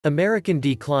American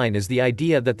decline is the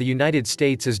idea that the United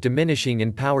States is diminishing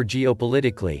in power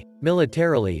geopolitically,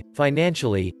 militarily,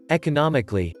 financially,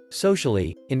 economically,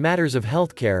 socially, in matters of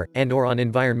healthcare, and/or on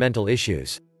environmental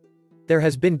issues. There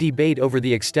has been debate over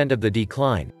the extent of the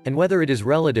decline, and whether it is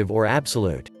relative or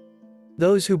absolute.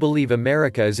 Those who believe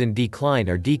America is in decline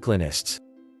are declinists.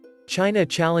 China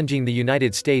challenging the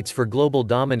United States for global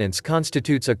dominance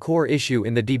constitutes a core issue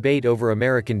in the debate over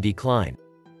American decline.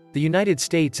 The United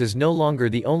States is no longer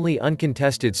the only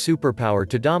uncontested superpower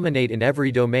to dominate in every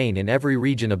domain in every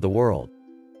region of the world.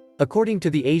 According to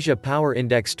the Asia Power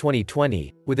Index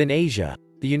 2020, within Asia,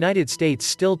 the United States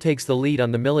still takes the lead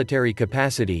on the military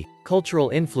capacity, cultural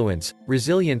influence,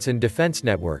 resilience and defense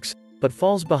networks, but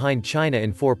falls behind China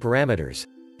in 4 parameters: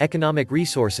 economic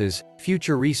resources,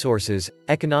 future resources,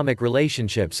 economic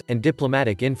relationships, and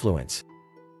diplomatic influence.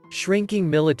 Shrinking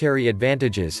military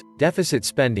advantages, deficit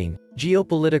spending,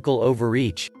 geopolitical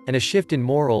overreach, and a shift in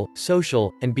moral,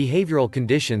 social, and behavioral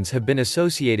conditions have been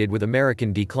associated with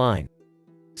American decline.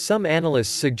 Some analysts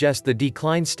suggest the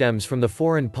decline stems from the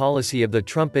foreign policy of the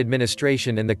Trump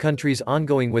administration and the country's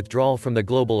ongoing withdrawal from the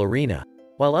global arena,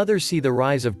 while others see the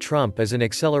rise of Trump as an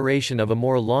acceleration of a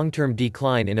more long-term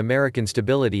decline in American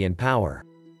stability and power.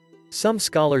 Some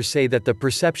scholars say that the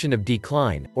perception of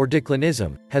decline, or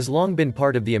declinism, has long been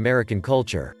part of the American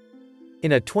culture.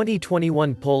 In a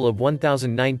 2021 poll of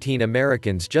 1,019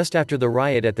 Americans just after the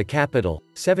riot at the Capitol,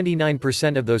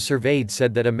 79% of those surveyed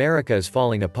said that America is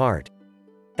falling apart.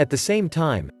 At the same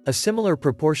time, a similar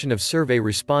proportion of survey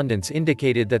respondents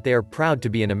indicated that they are proud to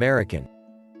be an American.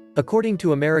 According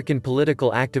to American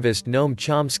political activist Noam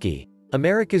Chomsky,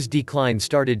 America's decline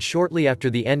started shortly after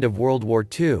the end of World War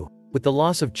II, with the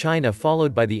loss of China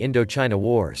followed by the Indochina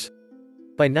Wars.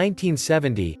 By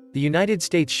 1970, the United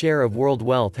States' share of world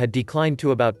wealth had declined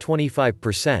to about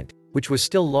 25%, which was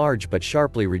still large but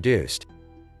sharply reduced.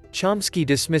 Chomsky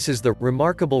dismisses the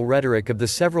remarkable rhetoric of the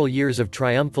several years of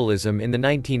triumphalism in the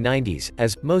 1990s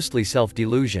as mostly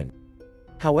self-delusion.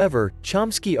 However,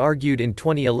 Chomsky argued in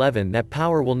 2011 that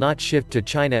power will not shift to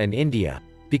China and India,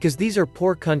 because these are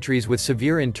poor countries with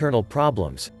severe internal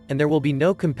problems, and there will be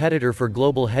no competitor for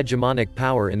global hegemonic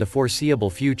power in the foreseeable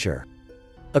future.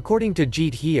 According to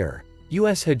Jeet Heer,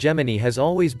 U.S. hegemony has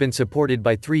always been supported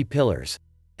by 3 pillars: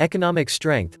 economic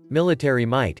strength, military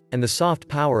might, and the soft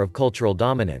power of cultural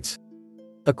dominance.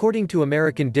 According to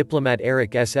American diplomat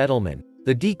Eric S. Edelman,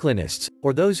 the declinists,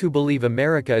 or those who believe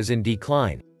America is in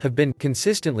decline, have been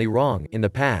consistently wrong in the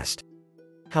past.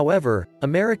 However,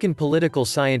 American political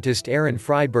scientist Aaron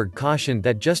Friedberg cautioned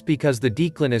that just because the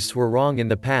declinists were wrong in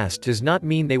the past does not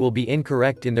mean they will be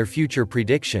incorrect in their future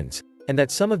predictions, and that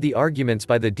some of the arguments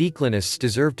by the declinists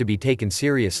deserve to be taken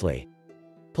seriously.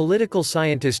 Political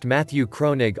scientist Matthew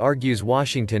Kroenig argues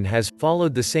Washington has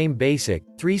followed the same basic,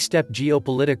 3-step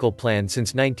geopolitical plan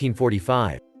since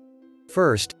 1945.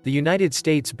 First, the United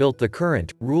States built the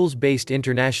current, rules-based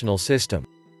international system.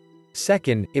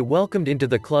 Second, it welcomed into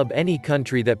the club any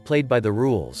country that played by the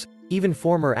rules, even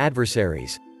former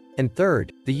adversaries. And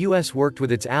third, the U.S. worked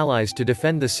with its allies to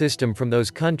defend the system from those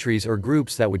countries or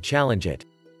groups that would challenge it.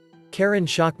 Karen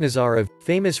Shakhnazarov,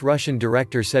 famous Russian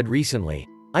director, said recently,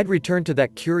 "I'd return to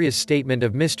that curious statement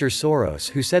of Mr. Soros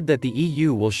who said that the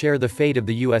EU will share the fate of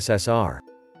the USSR.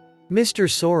 Mr.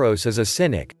 Soros is a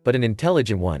cynic, but an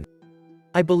intelligent one.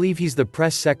 I believe he's the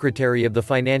press secretary of the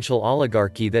financial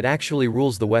oligarchy that actually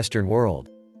rules the Western world.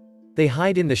 They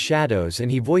hide in the shadows and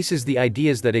he voices the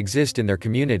ideas that exist in their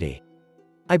community.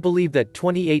 I believe that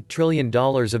 $28 trillion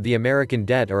of the American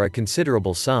debt are a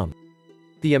considerable sum.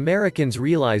 The Americans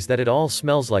realize that it all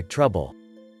smells like trouble.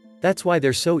 That's why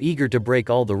they're so eager to break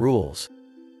all the rules.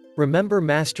 Remember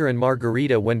Master and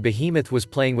Margarita when Behemoth was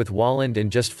playing with Woland and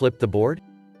just flipped the board?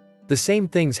 The same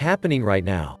thing's happening right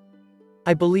now.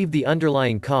 I believe the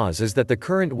underlying cause is that the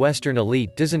current Western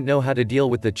elite doesn't know how to deal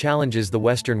with the challenges the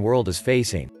Western world is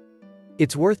facing.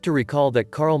 It's worth to recall that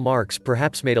Karl Marx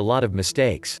perhaps made a lot of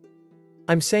mistakes.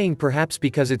 I'm saying perhaps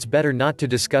because it's better not to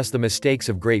discuss the mistakes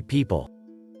of great people.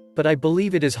 But I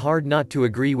believe it is hard not to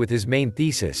agree with his main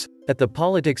thesis, that the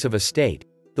politics of a state,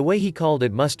 the way he called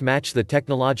it, must match the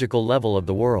technological level of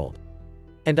the world.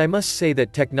 And I must say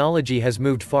that technology has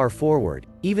moved far forward,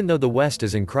 even though the West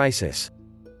is in crisis.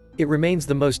 It remains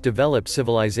the most developed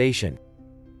civilization.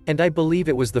 And I believe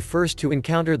it was the first to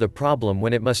encounter the problem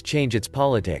when it must change its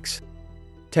politics.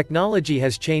 Technology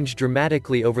has changed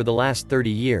dramatically over the last 30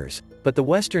 years, but the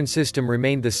Western system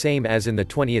remained the same as in the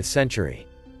 20th century.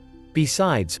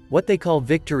 Besides, what they call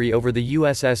victory over the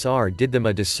USSR did them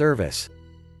a disservice.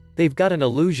 They've got an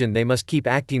illusion they must keep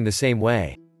acting the same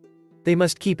way. They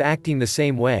must keep acting the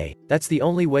same way, that's the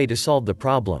only way to solve the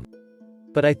problem.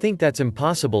 But I think that's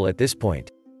impossible at this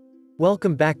point.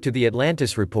 Welcome back to the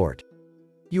Atlantis Report.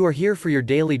 You are here for your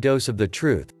daily dose of the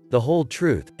truth, the whole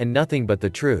truth, and nothing but the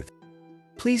truth.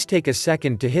 Please take a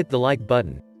second to hit the like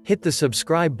button, hit the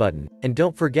subscribe button, and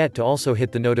don't forget to also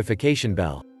hit the notification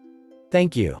bell.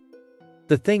 Thank you.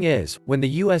 The thing is, when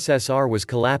the USSR was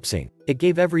collapsing, it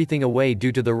gave everything away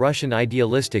due to the Russian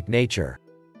idealistic nature.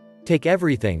 Take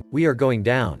everything, we are going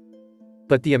down.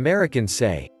 But the Americans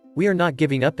say, we are not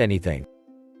giving up anything.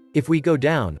 If we go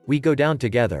down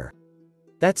together.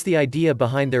 That's the idea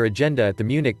behind their agenda at the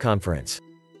Munich conference.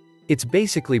 It's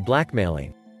basically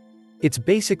blackmailing. It's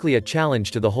basically a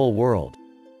challenge to the whole world.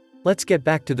 Let's get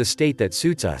back to the state that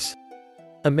suits us.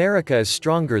 America is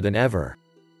stronger than ever.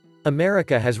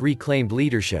 America has reclaimed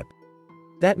leadership.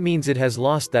 That means it has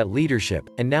lost that leadership,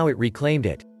 and now it reclaimed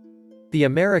it. The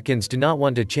Americans do not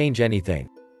want to change anything.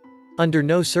 Under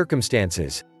no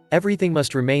circumstances, everything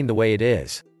must remain the way it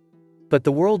is. But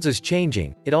the world is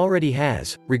changing, it already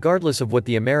has, regardless of what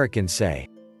the Americans say.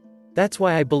 That's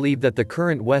why I believe that the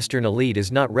current Western elite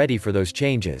is not ready for those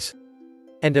changes.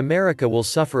 And America will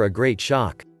suffer a great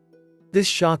shock. This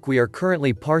shock we are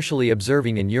currently partially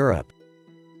observing in Europe.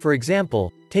 For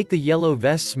example, take the Yellow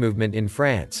Vests movement in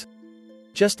France.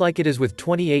 Just like it is with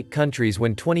 28 countries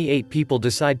when 28 people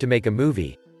decide to make a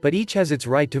movie, but each has its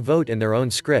right to vote in their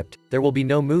own script, there will be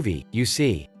no movie, you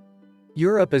see.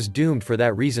 Europe is doomed for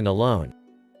that reason alone.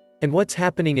 And what's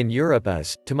happening in Europe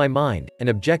is, to my mind, an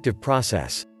objective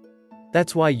process.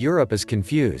 That's why Europe is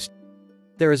confused.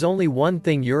 There is only one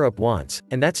thing Europe wants,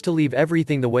 and that's to leave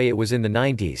everything the way it was in the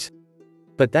 90s.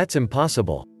 But that's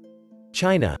impossible.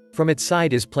 China, from its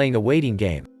side, is playing a waiting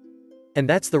game. And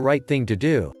that's the right thing to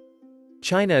do.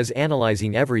 China is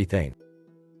analyzing everything.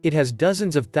 It has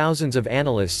dozens of thousands of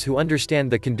analysts who understand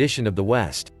the condition of the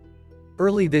West.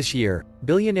 Early this year,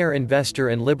 billionaire investor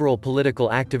and liberal political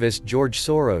activist George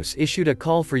Soros issued a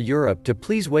call for Europe to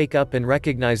please wake up and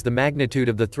recognize the magnitude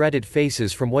of the threat it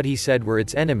faces from what he said were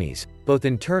its enemies, both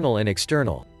internal and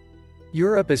external.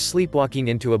 Europe is sleepwalking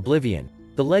into oblivion,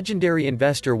 the legendary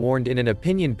investor warned in an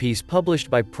opinion piece published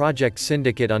by Project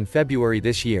Syndicate on February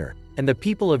this year, and the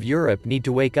people of Europe need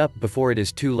to wake up before it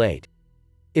is too late.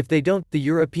 If they don't, the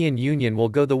European Union will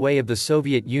go the way of the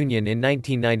Soviet Union in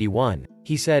 1991,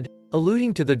 he said,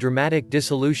 alluding to the dramatic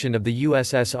dissolution of the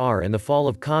USSR and the fall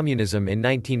of communism in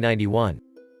 1991.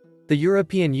 The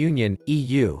European Union,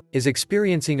 EU, is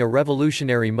experiencing a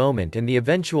revolutionary moment and the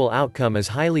eventual outcome is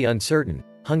highly uncertain,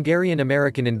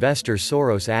 Hungarian-American investor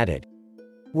Soros added.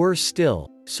 Worse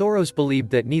still, Soros believed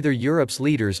that neither Europe's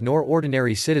leaders nor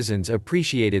ordinary citizens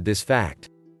appreciated this fact.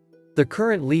 The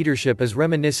current leadership is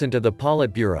reminiscent of the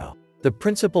Politburo, the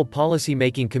principal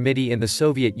policy-making committee in the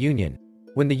Soviet Union.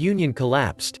 When the Union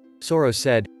collapsed, Soros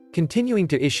said, continuing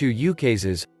to issue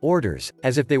ukases, orders,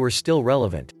 as if they were still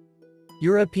relevant.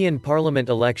 European Parliament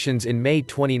elections in May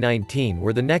 2019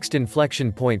 were the next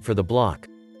inflection point for the bloc.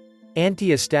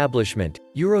 Anti-establishment,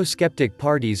 Eurosceptic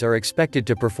parties are expected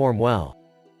to perform well.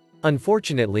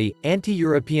 Unfortunately,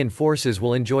 anti-European forces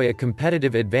will enjoy a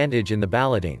competitive advantage in the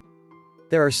balloting.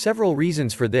 There are several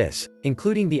reasons for this,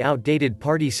 including the outdated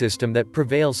party system that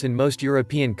prevails in most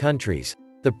European countries,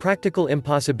 the practical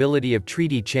impossibility of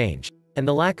treaty change, and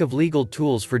the lack of legal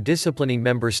tools for disciplining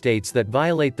member states that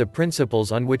violate the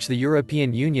principles on which the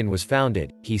European Union was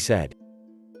founded, he said.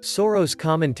 Soros'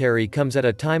 commentary comes at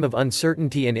a time of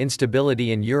uncertainty and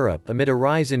instability in Europe amid a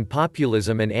rise in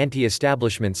populism and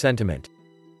anti-establishment sentiment.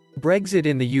 Brexit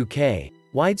in the UK,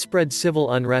 widespread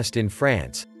civil unrest in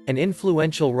France, an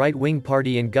influential right-wing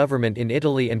party in government in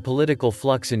Italy and political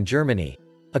flux in Germany,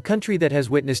 a country that has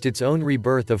witnessed its own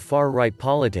rebirth of far-right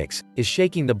politics, is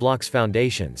shaking the bloc's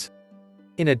foundations.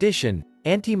 In addition,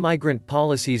 anti-migrant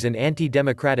policies and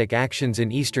anti-democratic actions in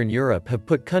Eastern Europe have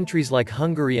put countries like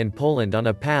Hungary and Poland on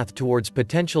a path towards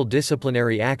potential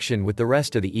disciplinary action with the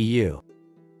rest of the EU.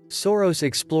 Soros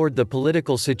explored the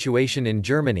political situation in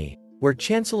Germany, where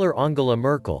Chancellor Angela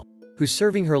Merkel, who's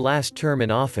serving her last term in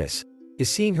office, is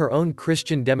seeing her own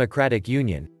Christian Democratic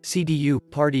Union, CDU,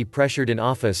 party pressured in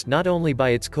office not only by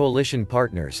its coalition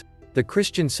partners, the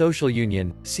Christian Social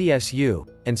Union, CSU,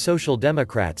 and Social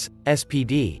Democrats,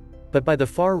 SPD, but by the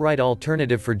far-right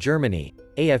Alternative for Germany,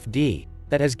 AfD,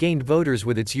 that has gained voters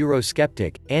with its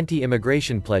Eurosceptic,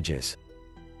 anti-immigration pledges.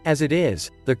 As it is,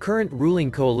 the current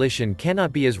ruling coalition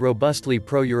cannot be as robustly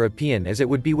pro-European as it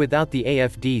would be without the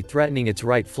AfD threatening its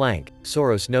right flank,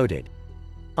 Soros noted.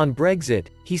 On Brexit,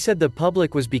 he said the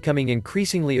public was becoming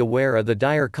increasingly aware of the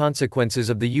dire consequences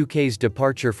of the UK's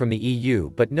departure from the EU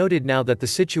but noted now that the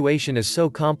situation is so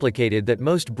complicated that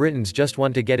most Britons just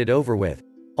want to get it over with,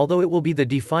 although it will be the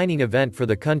defining event for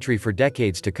the country for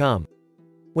decades to come.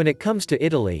 When it comes to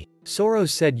Italy,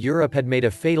 Soros said Europe had made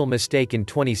a fatal mistake in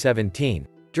 2017,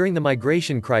 during the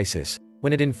migration crisis,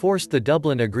 when it enforced the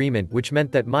Dublin Agreement, which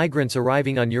meant that migrants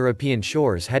arriving on European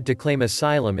shores had to claim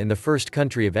asylum in the first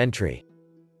country of entry.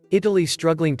 Italy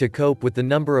struggling to cope with the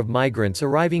number of migrants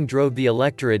arriving drove the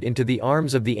electorate into the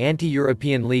arms of the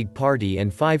anti-European League Party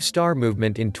and Five Star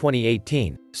Movement in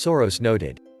 2018, Soros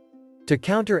noted. To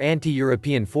counter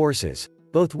anti-European forces,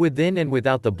 both within and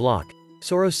without the bloc,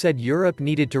 Soros said Europe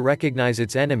needed to recognize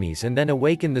its enemies and then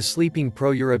awaken the sleeping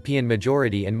pro-European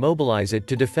majority and mobilize it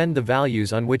to defend the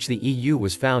values on which the EU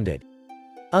was founded.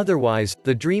 Otherwise,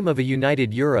 the dream of a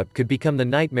united Europe could become the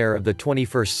nightmare of the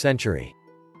 21st century.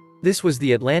 This was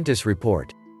the Atlantis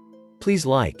Report. Please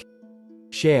like,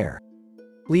 share,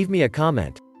 leave me a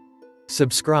comment,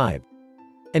 subscribe.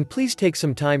 And please take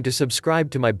some time to subscribe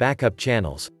to my backup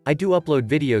channels. I do upload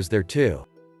videos there too.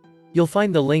 You'll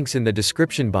find the links in the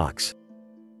description box.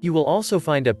 You will also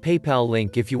find a PayPal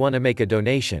link if you want to make a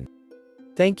donation.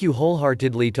 Thank you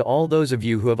wholeheartedly to all those of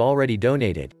you who have already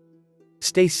donated.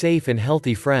 Stay safe and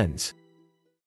healthy, friends.